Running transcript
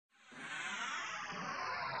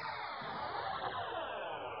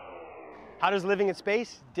How does living in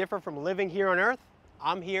space differ from living here on Earth?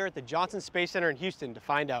 I'm here at the Johnson Space Center in Houston to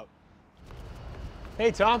find out. Hey,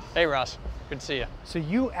 Tom. Hey, Ross. Good to see you. So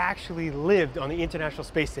you actually lived on the International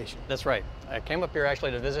Space Station? That's right. I came up here actually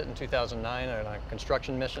to visit in 2009 on a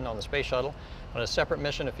construction mission on the space shuttle. On a separate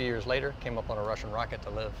mission a few years later, came up on a Russian rocket to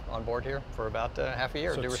live on board here for about half a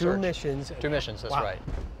year. So do two research. missions. Two missions, that's wow. right.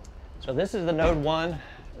 So this is the Node 1.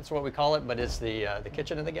 That's what we call it, but it's the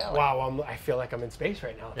kitchen in the galley. Wow, I feel like I'm in space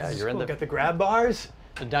right now. Yeah, this you're in cool. the... Got the grab bars.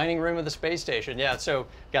 The dining room of the space station, yeah. So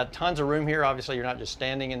got tons of room here. Obviously, you're not just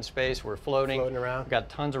standing in space. We're floating around. We've got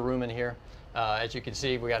tons of room in here. As you can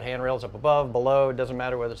see, we got handrails up above, below. It doesn't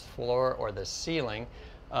matter whether it's the floor or the ceiling.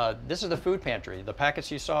 This is the food pantry. The packets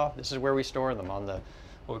you saw, this is where we store them on the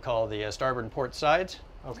what we call the starboard and port sides.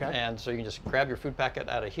 Okay. And so you can just grab your food packet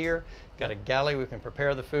out of here. Got a galley. We can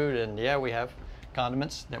prepare the food, and yeah, we have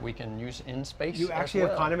condiments that we can use in space. You actually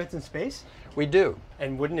have condiments in space? We do.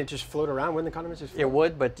 And wouldn't it just float around? Wouldn't the condiments just float? It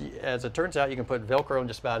would, but as it turns out, you can put Velcro on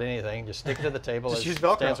just about anything. Just stick it to the table. Just use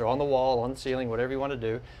Velcro. Velcro. Or on the wall, on the ceiling, whatever you want to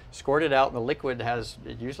do. Squirt it out, and the liquid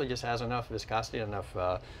it usually just has enough viscosity, enough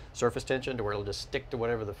surface tension to where it'll just stick to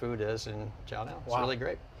whatever the food is and chow down. It's really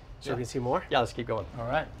great. So we can see more? Yeah, let's keep going. All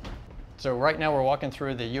right. So right now we're walking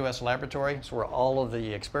through the U.S. laboratory. It's where all of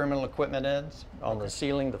the experimental equipment is, on the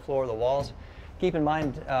ceiling, the floor, the walls. Keep in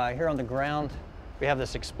mind, here on the ground, we have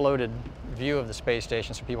this exploded view of the space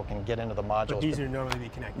station so people can get into the modules. But these would normally be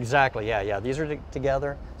connected. Exactly, yeah. These are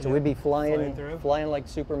together. So we'd be flying like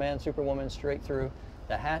Superman, Superwoman, straight through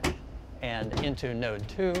the hatch and into Node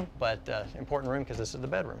 2, but important room because this is the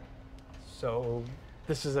bedroom. So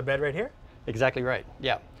this is a bed right here? Exactly right,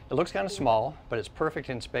 yeah. It looks kind of small, but it's perfect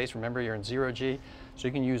in space. Remember, you're in 0G, so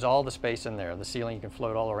you can use all the space in there. The ceiling, you can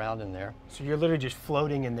float all around in there. So you're literally just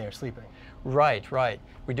floating in there, sleeping? Right, right.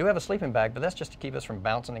 We do have a sleeping bag, but that's just to keep us from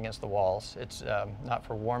bouncing against the walls. It's not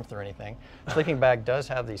for warmth or anything. The sleeping bag does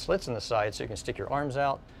have these slits in the side, so you can stick your arms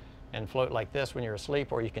out and float like this when you're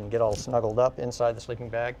asleep, or you can get all snuggled up inside the sleeping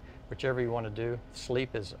bag, whichever you want to do.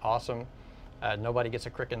 Sleep is awesome. Nobody gets a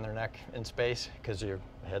crick in their neck in space because your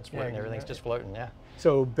head's floating, everything's just floating, yeah.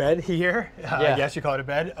 So bed here, I guess you call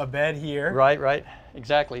it a bed here. Right, right,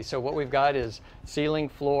 exactly. So what we've got is ceiling,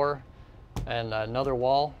 floor, and another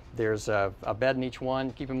wall. There's a bed in each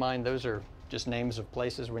one. Keep in mind, those are just names of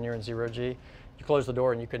places when you're in 0G. You close the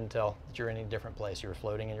door and you couldn't tell that you're in any different place. You were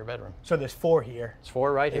floating in your bedroom. So there's 4 here. It's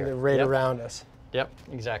 4 right here. And they're right around us. Yep,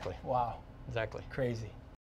 exactly. Wow. Exactly. Crazy.